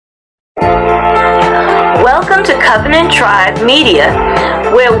Welcome to Covenant Tribe Media,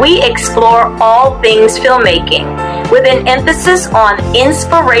 where we explore all things filmmaking with an emphasis on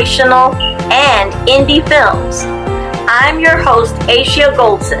inspirational and indie films. I'm your host, Aisha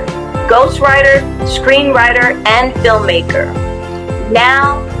Goldson, ghostwriter, screenwriter, and filmmaker.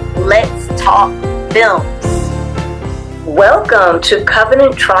 Now, let's talk films. Welcome to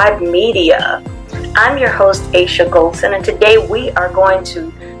Covenant Tribe Media. I'm your host, Aisha Goldson, and today we are going to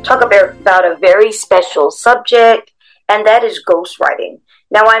talk about a very special subject, and that is ghostwriting.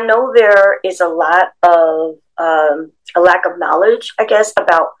 Now, I know there is a lot of a lack of knowledge, I guess,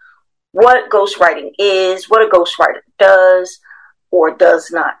 about what ghostwriting is, what a ghostwriter does or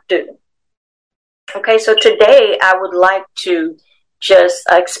does not do. Okay, so today I would like to just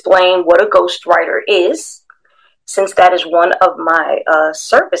explain what a ghostwriter is, since that is one of my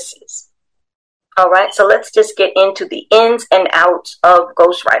services. All right, so let's just get into the ins and outs of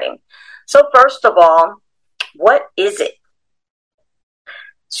ghostwriting. So first of all, what is it?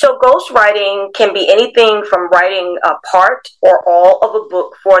 So ghostwriting can be anything from writing a part or all of a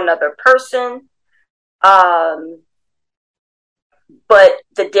book for another person. But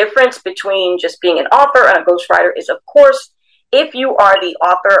the difference between just being an author and a ghostwriter is, of course, if you are the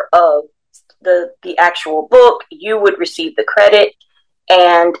author of the actual book, you would receive the credit.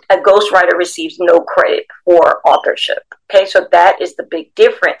 And a ghostwriter receives no credit for authorship. Okay, so that is the big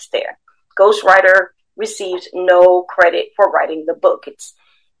difference there. Ghostwriter receives no credit for writing the book. It's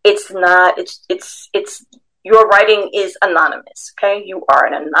your writing is anonymous. Okay, you are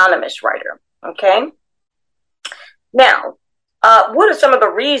an anonymous writer. Okay. Now, what are some of the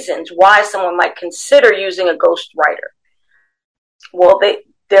reasons why someone might consider using a ghostwriter? Well,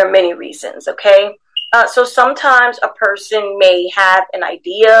 there are many reasons. Okay. So sometimes a person may have an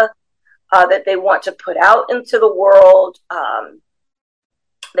idea that they want to put out into the world.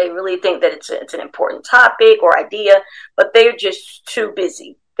 They really think that it's an important topic or idea, but they're just too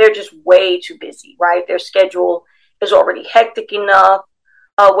busy. They're just way too busy, right? Their schedule is already hectic enough,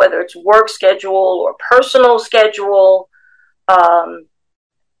 whether it's work schedule or personal schedule,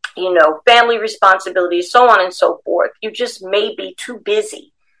 family responsibilities, so on and so forth. You just may be too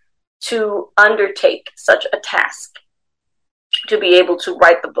busy to undertake such a task, to be able to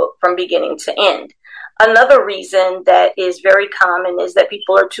write the book from beginning to end. Another reason that is very common is that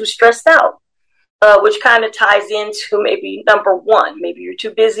people are too stressed out, which kind of ties into maybe number one. Maybe you're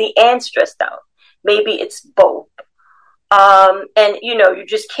too busy and stressed out. Maybe it's both. And you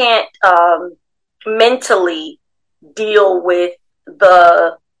just can't mentally deal with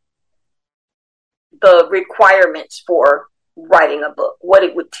the requirements for writing a book, what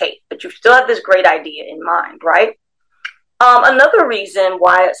it would take, but you still have this great idea in mind, right? Another reason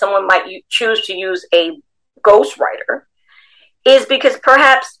why someone might choose to use a ghostwriter is because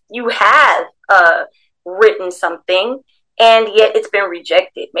perhaps you have written something and yet it's been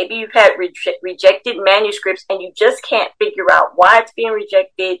rejected. Maybe you've had rejected manuscripts and you just can't figure out why it's being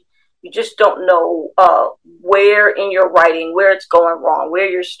rejected. You just don't know where in your writing, where it's going wrong, where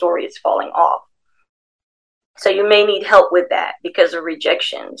your story is falling off. So you may need help with that because of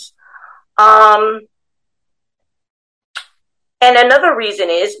rejections. And another reason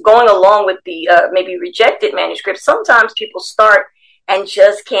is going along with the maybe rejected manuscripts. Sometimes people start and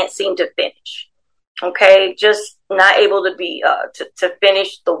just can't seem to finish. Okay, just not able to be to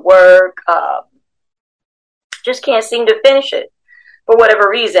finish the work. Just can't seem to finish it for whatever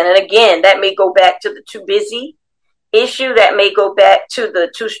reason. And again, that may go back to the too busy issue. That may go back to the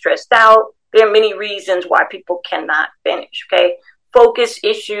too stressed out. There are many reasons why people cannot finish, okay? Focus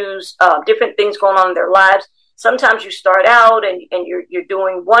issues, different things going on in their lives. Sometimes you start out and you're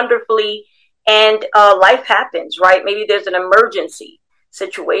doing wonderfully and life happens, right? Maybe there's an emergency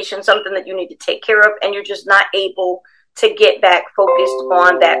situation, something that you need to take care of, and you're just not able to get back focused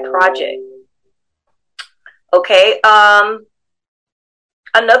on that project. Okay.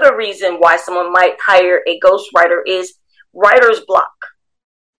 Another reason why someone might hire a ghostwriter is writer's block.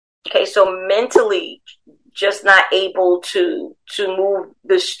 Okay, so mentally just not able to move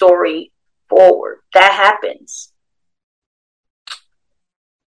the story forward. That happens.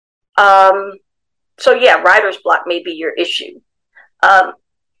 So yeah, writer's block may be your issue.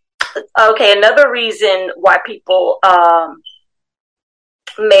 Okay, another reason why people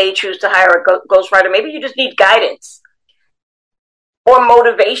may choose to hire a ghostwriter, maybe you just need guidance or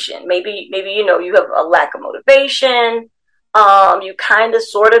motivation. Maybe you have a lack of motivation. You kind of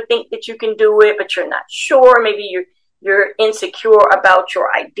sort of think that you can do it, but you're not sure. Maybe you're insecure about your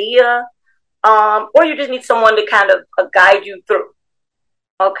idea, or you just need someone to kind of guide you through.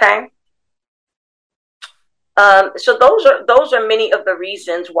 Okay. So those are many of the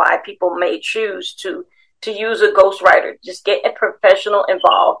reasons why people may choose to to use a ghostwriter. Just get a professional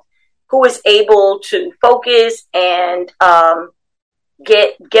involved who is able to focus and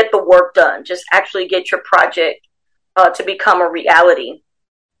get the work done. Just actually get your project to become a reality.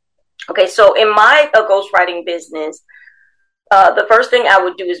 Okay, so in my ghostwriting business, the first thing I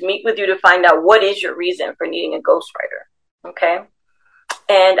would do is meet with you to find out what is your reason for needing a ghostwriter. Okay,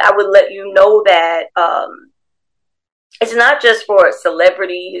 and I would let you know that it's not just for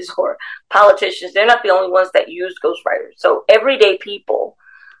celebrities or politicians. They're not the only ones that use ghostwriters. So everyday people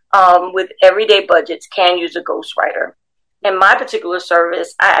with everyday budgets can use a ghostwriter. In my particular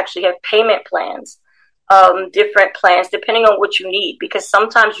service, I actually have payment plans, different plans depending on what you need, because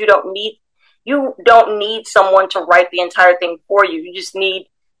sometimes you don't need someone to write the entire thing for you. You just need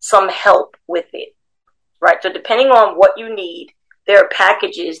some help with it, right? So depending on what you need, there are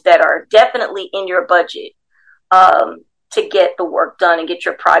packages that are definitely in your budget to get the work done and get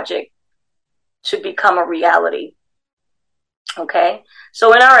your project to become a reality. Okay,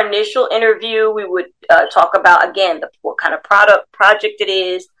 so in our initial interview, we would talk about, again, what kind of project it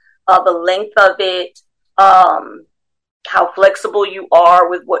is, the length of it, how flexible you are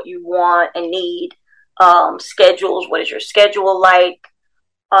with what you want and need, schedules, what is your schedule like?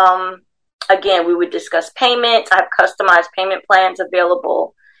 Again, we would discuss payments. I have customized payment plans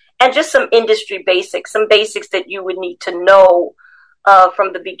available, and just some industry basics, some basics that you would need to know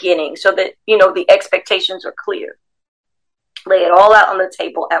from the beginning so that, the expectations are clear. Lay it all out on the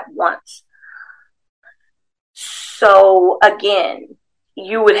table at once. So again,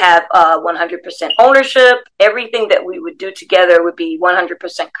 you would have 100% ownership. Everything that we would do together would be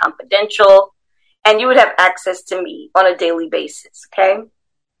 100% confidential, and you would have access to me on a daily basis. Okay.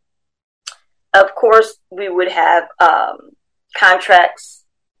 Of course, we would have contracts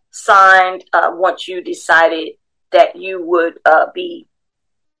signed once you decided that you would be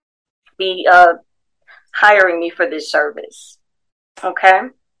hiring me for this service. Okay.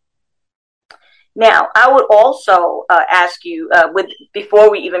 Now, I would also ask you, before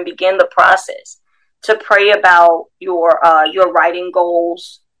we even begin the process, to pray about your writing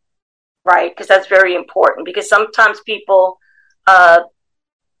goals, right? Because that's very important. Because sometimes people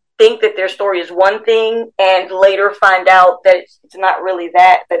think that their story is one thing and later find out that it's not really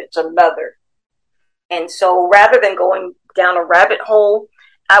that it's another. And so, rather than going down a rabbit hole,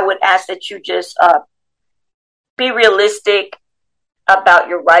 I would ask that you just be realistic about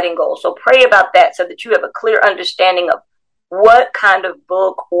your writing goals. So pray about that so that you have a clear understanding of what kind of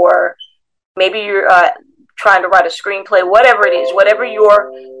book, or maybe you're trying to write a screenplay, whatever it is, whatever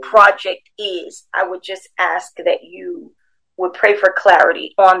your project is. I would just ask that you would pray for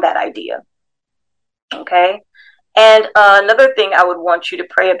clarity on that idea. Okay. And another thing I would want you to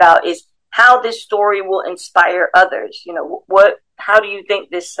pray about is how this story will inspire others. How do you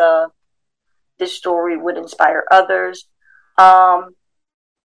think this story would inspire others?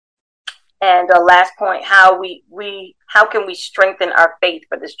 And the last point, how can we strengthen our faith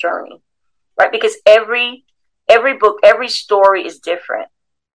for this journey, right? Because every book, every story is different.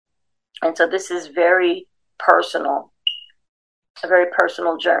 And so this is very personal, a very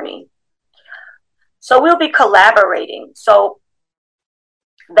personal journey. So we'll be collaborating. So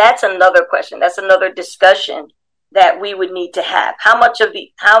that's another question. That's another discussion that we would need to have. How much of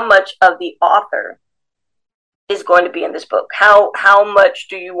the author is going to be in this book? How much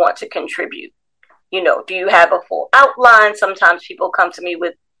do you want to contribute? Do you have a full outline? Sometimes people come to me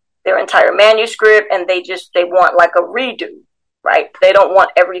with their entire manuscript and they want like a redo, right? They don't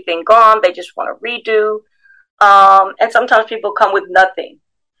want everything gone. They just want a redo. And sometimes people come with nothing,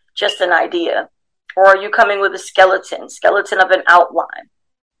 just an idea. Or are you coming with a skeleton of an outline?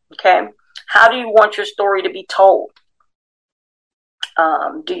 Okay. How do you want your story to be told?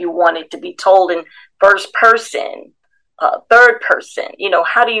 Do you want it to be told in first person, third person?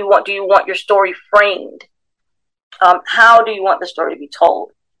 How do you want your story framed? How do you want the story to be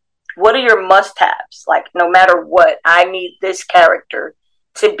told? What are your must-haves? Like, no matter what, I need this character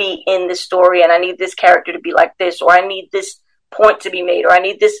to be in the story, and I need this character to be like this, or I need this point to be made, or I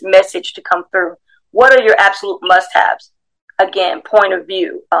need this message to come through. What are your absolute must-haves? Again, point of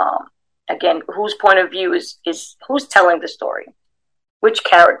view. Again, whose point of view is who's telling the story? Which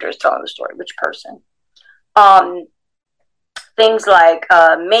character is telling the story? Which person? Things like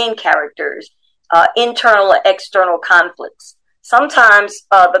main characters, internal and external conflicts. Sometimes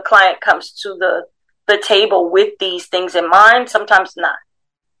the client comes to the table with these things in mind, sometimes not.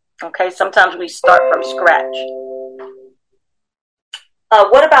 Okay, sometimes we start from scratch.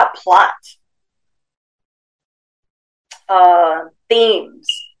 What about plot? Themes,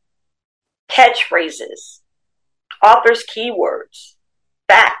 catchphrases, author's keywords,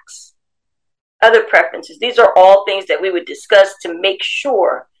 facts, other preferences. These are all things that we would discuss to make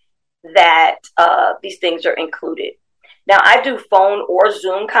sure that these things are included. Now, I do phone or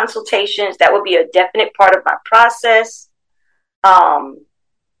Zoom consultations. That would be a definite part of my process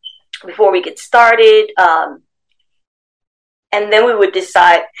before we get started. And then we would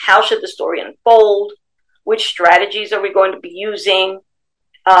decide how should the story unfold, which strategies are we going to be using.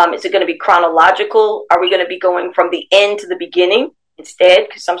 Is it going to be chronological? Are we going to be going from the end to the beginning instead?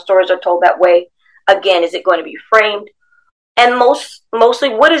 Because some stories are told that way. Again, is it going to be framed? And mostly,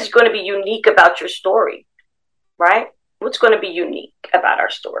 what is going to be unique about your story, right? What's going to be unique about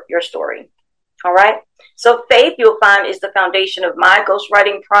your story? All right. So faith, you'll find, is the foundation of my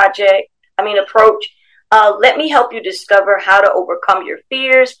ghostwriting approach. Let me help you discover how to overcome your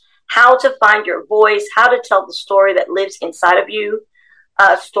fears, how to find your voice, how to tell the story that lives inside of you.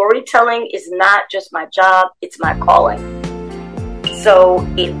 Storytelling is not just my job, it's my calling. So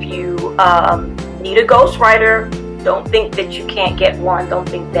if you need a ghostwriter, don't think that you can't get one. Don't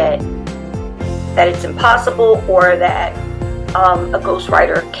think that it's impossible or that a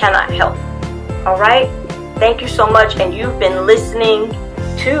ghostwriter cannot help. All right? Thank you so much. And you've been listening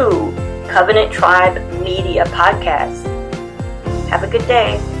to Covenant Tribe Media Podcast. Have a good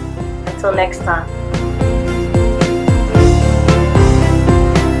day. Until next time.